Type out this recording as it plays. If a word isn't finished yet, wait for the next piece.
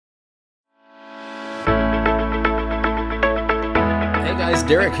guys,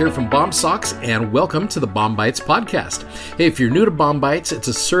 Derek here from Bomb Socks, and welcome to the BOM-BITES podcast. Hey, if you're new to BOM-BITES, it's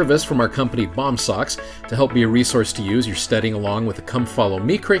a service from our company Bomb Socks to help be a resource to use. You're studying along with the Come Follow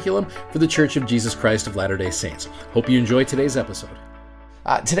Me curriculum for the Church of Jesus Christ of Latter-day Saints. Hope you enjoy today's episode.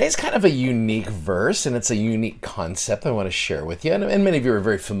 Today's kind of a unique verse, and it's a unique concept I want to share with you. And many of you are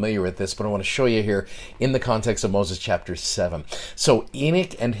very familiar with this, but I want to show you here in the context of Moses chapter 7. So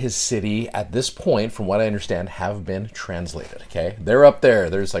Enoch and his city, at this point, from what I understand, have been translated, okay? They're up there.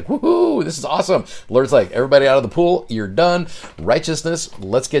 They're just like, woohoo, this is awesome. The Lord's like, everybody out of the pool, you're done. Righteousness,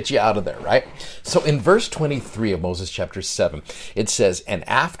 let's get you out of there, right? So in verse 23 of Moses chapter 7, it says, "And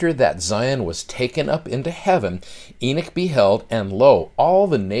after that Zion was taken up into heaven, Enoch beheld, and lo, all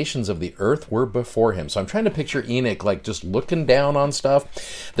the nations of the earth were before him." So I'm trying to picture Enoch like just looking down on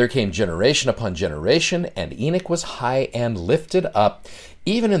stuff. "There came generation upon generation, and Enoch was high and lifted up,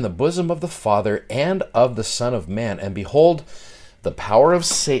 even in the bosom of the Father and of the Son of Man. And behold, the power of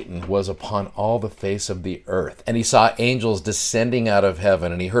Satan was upon all the face of the earth. And he saw angels descending out of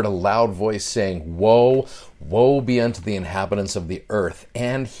heaven, and he heard a loud voice saying, Woe, woe be unto the inhabitants of the earth.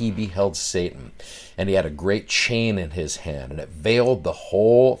 And he beheld Satan. And he had a great chain in his hand, and it veiled the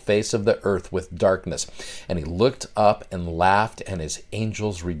whole face of the earth with darkness. And he looked up and laughed, and his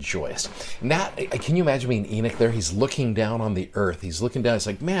angels rejoiced." Now, can you imagine being Enoch there? He's looking down on the earth. He's looking down. It's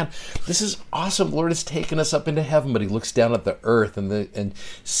like, man, this is awesome. The Lord has taken us up into heaven. But he looks down at the earth and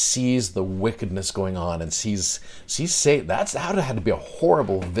sees the wickedness going on and sees Satan. That had to be a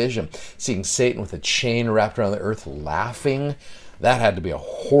horrible vision. Seeing Satan with a chain wrapped around the earth, laughing. That had to be a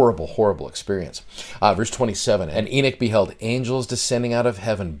horrible, horrible experience. Verse 27, "And Enoch beheld angels descending out of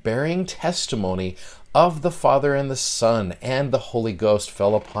heaven, bearing testimony of the Father and the Son, and the Holy Ghost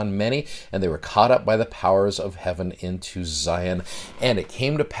fell upon many, and they were caught up by the powers of heaven into Zion. And it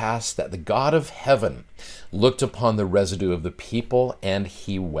came to pass that the God of heaven looked upon the residue of the people, and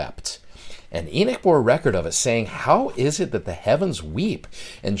he wept. And Enoch bore record of it, saying, How is it that the heavens weep,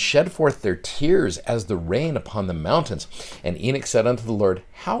 and shed forth their tears as the rain upon the mountains? And Enoch said unto the Lord,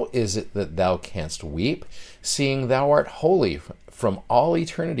 How is it that thou canst weep, seeing thou art holy from all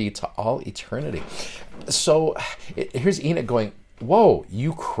eternity to all eternity?" So here's Enoch going, whoa,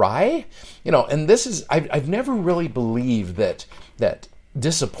 you cry? And this is, I've never really believed that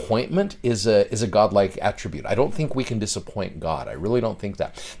disappointment is a godlike attribute. I don't think we can disappoint God. I really don't think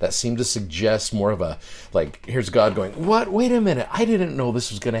that. That seemed to suggest more of a, like, here's God going, what? Wait a minute. I didn't know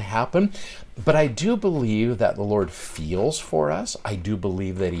this was going to happen. But I do believe that the Lord feels for us. I do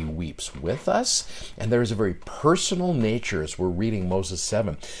believe that he weeps with us. And there is a very personal nature as we're reading Moses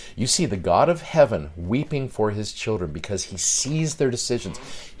 7. You see the God of heaven weeping for his children because he sees their decisions.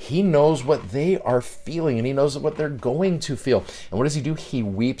 He knows what they are feeling, and he knows what they're going to feel. And what does he do? He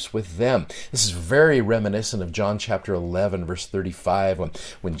weeps with them. This is very reminiscent of John chapter 11, verse 35,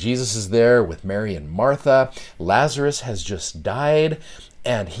 when Jesus is there with Mary and Martha. Lazarus has just died,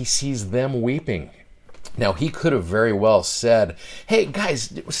 and he sees them weeping. Now, he could have very well said, hey,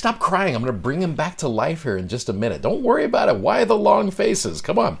 guys, stop crying. I'm going to bring him back to life here in just a minute. Don't worry about it. Why the long faces?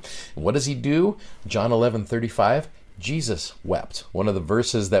 Come on. And what does he do? John 11:35, Jesus wept. One of the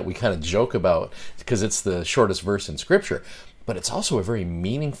verses that we kind of joke about because it's the shortest verse in Scripture. But it's also a very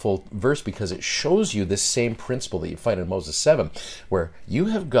meaningful verse because it shows you this same principle that you find in Moses 7, where you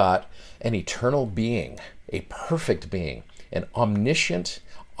have got an eternal being, a perfect being, an omniscient,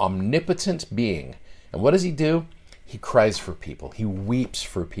 omnipotent being. And what does he do? He cries for people. He weeps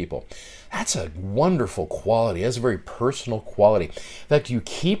for people. That's a wonderful quality. That's a very personal quality. In fact, you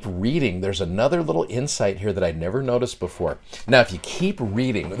keep reading. There's another little insight here that I'd never noticed before. Now, if you keep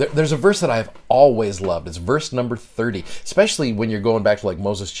reading, there's a verse that I've always loved. It's verse number 30, especially when you're going back to like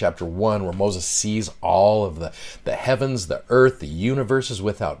Moses chapter 1, where Moses sees all of the heavens, the earth, the universe is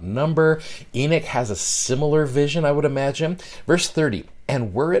without number. Enoch has a similar vision, I would imagine. Verse 30.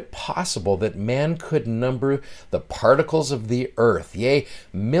 "And were it possible that man could number the particles of the earth, yea,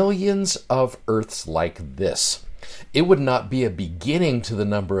 millions of earths like this, it would not be a beginning to the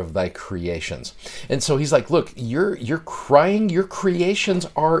number of thy creations." And so he's like, look, you're crying, your creations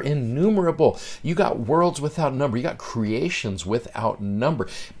are innumerable. You got worlds without number. You got creations without number.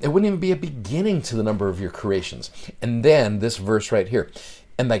 It wouldn't even be a beginning to the number of your creations. And then this verse right here,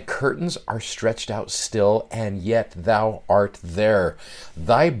 "And thy curtains are stretched out still, and yet thou art there.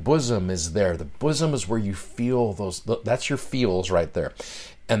 Thy bosom is there." The bosom is where you feel those, that's your feels right there.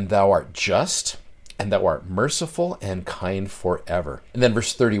 "And thou art just, and thou art merciful and kind forever. And then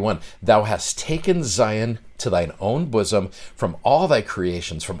verse 31, thou hast taken Zion to thine own bosom from all thy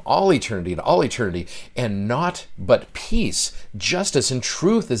creations, from all eternity to all eternity, and naught but peace, justice, and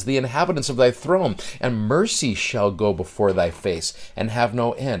truth is the inhabitants of thy throne, and mercy shall go before thy face, and have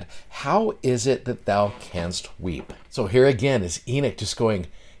no end. How is it that thou canst weep? So here again is Enoch just going,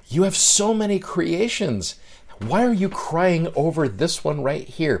 you have so many creations. Why are you crying over this one right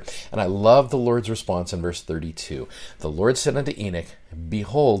here? And I love the Lord's response in verse 32. The Lord said unto Enoch,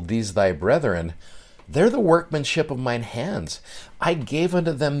 behold, these thy brethren, they're the workmanship of mine hands. I gave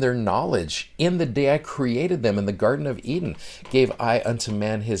unto them their knowledge. In the day I created them in the Garden of Eden, gave I unto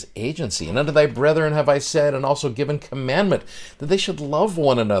man his agency. And unto thy brethren have I said, and also given commandment, that they should love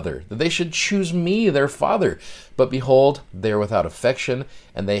one another, that they should choose me, their father. But behold, they are without affection,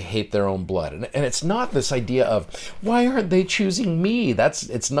 and they hate their own blood. And it's not this idea of, why aren't they choosing me?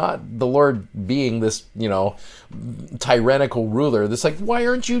 It's not the Lord being this, tyrannical ruler. This like, why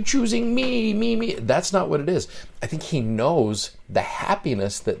aren't you choosing me? That's not what it is. I think he knows the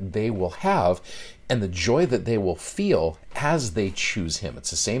happiness that they will have and the joy that they will feel as they choose him.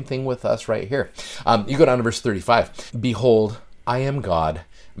 It's the same thing with us right here. You go down to verse 35. Behold, I am God.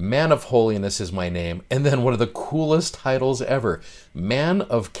 Man of holiness is my name. And then one of the coolest titles ever. Man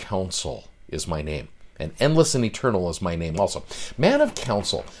of counsel is my name. And endless and eternal is my name also. Man of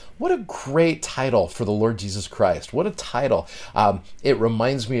counsel. What a great title for the Lord Jesus Christ. What a title. It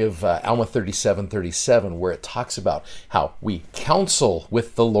reminds me of Alma 37:37, where it talks about how we counsel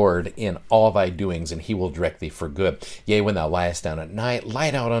with the Lord in all thy doings, and he will direct thee for good. Yea, when thou liest down at night, lie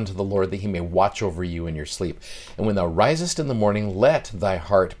down unto the Lord, that he may watch over you in your sleep. And when thou risest in the morning, let thy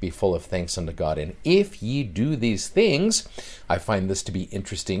heart be full of thanks unto God. And if ye do these things, I find this to be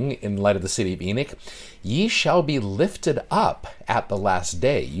interesting in light of the city of Enoch, ye shall be lifted up at the last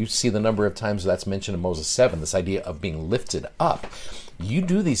day. You see the number of times that's mentioned in Moses 7, this idea of being lifted up. You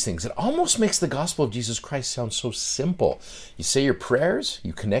do these things. It almost makes the gospel of Jesus Christ sound so simple. You say your prayers,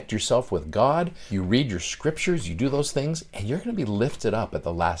 you connect yourself with God, you read your scriptures, you do those things, and you're going to be lifted up at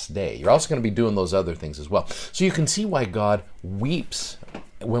the last day. You're also going to be doing those other things as well. So you can see why God weeps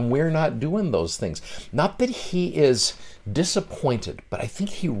when we're not doing those things. Not that he is disappointed, but I think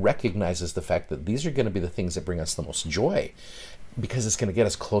he recognizes the fact that these are going to be the things that bring us the most joy, because it's going to get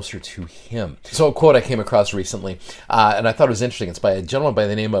us closer to him. So a quote I came across recently, and I thought it was interesting. It's by a gentleman by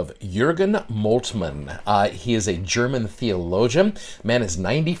the name of Jürgen Moltmann. He is a German theologian. Man is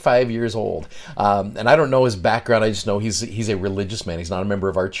 95 years old. And I don't know his background. I just know he's a religious man. He's not a member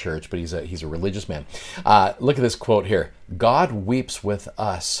of our church, but he's a religious man. Look at this quote here. God weeps with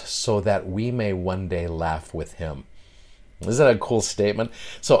us so that we may one day laugh with him. Isn't that a cool statement?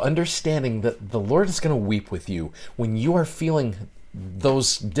 So understanding that the Lord is going to weep with you when you are feeling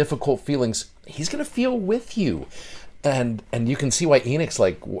those difficult feelings, he's going to feel with you. And you can see why Enoch's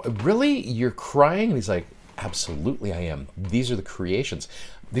like, really? You're crying? And he's like, absolutely I am. These are the creations.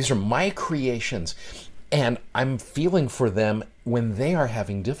 These are my creations. And I'm feeling for them when they are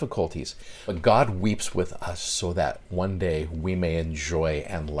having difficulties. But God weeps with us so that one day we may enjoy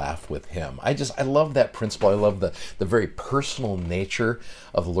and laugh with him. I love that principle. I love the very personal nature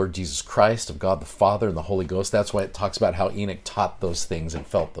of the Lord Jesus Christ, of God the Father and the Holy Ghost. That's why it talks about how Enoch taught those things and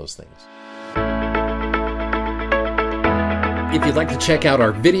felt those things. If you'd like to check out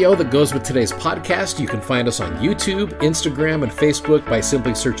our video that goes with today's podcast, you can find us on YouTube, Instagram, and Facebook by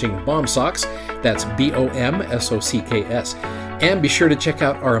simply searching BOM Socks. That's BOMSOCKS. And be sure to check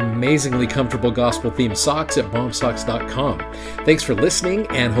out our amazingly comfortable gospel-themed socks at BOMSocks.com. Thanks for listening,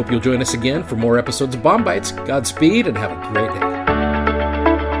 and hope you'll join us again for more episodes of BOM-BITES. Godspeed, and have a great day.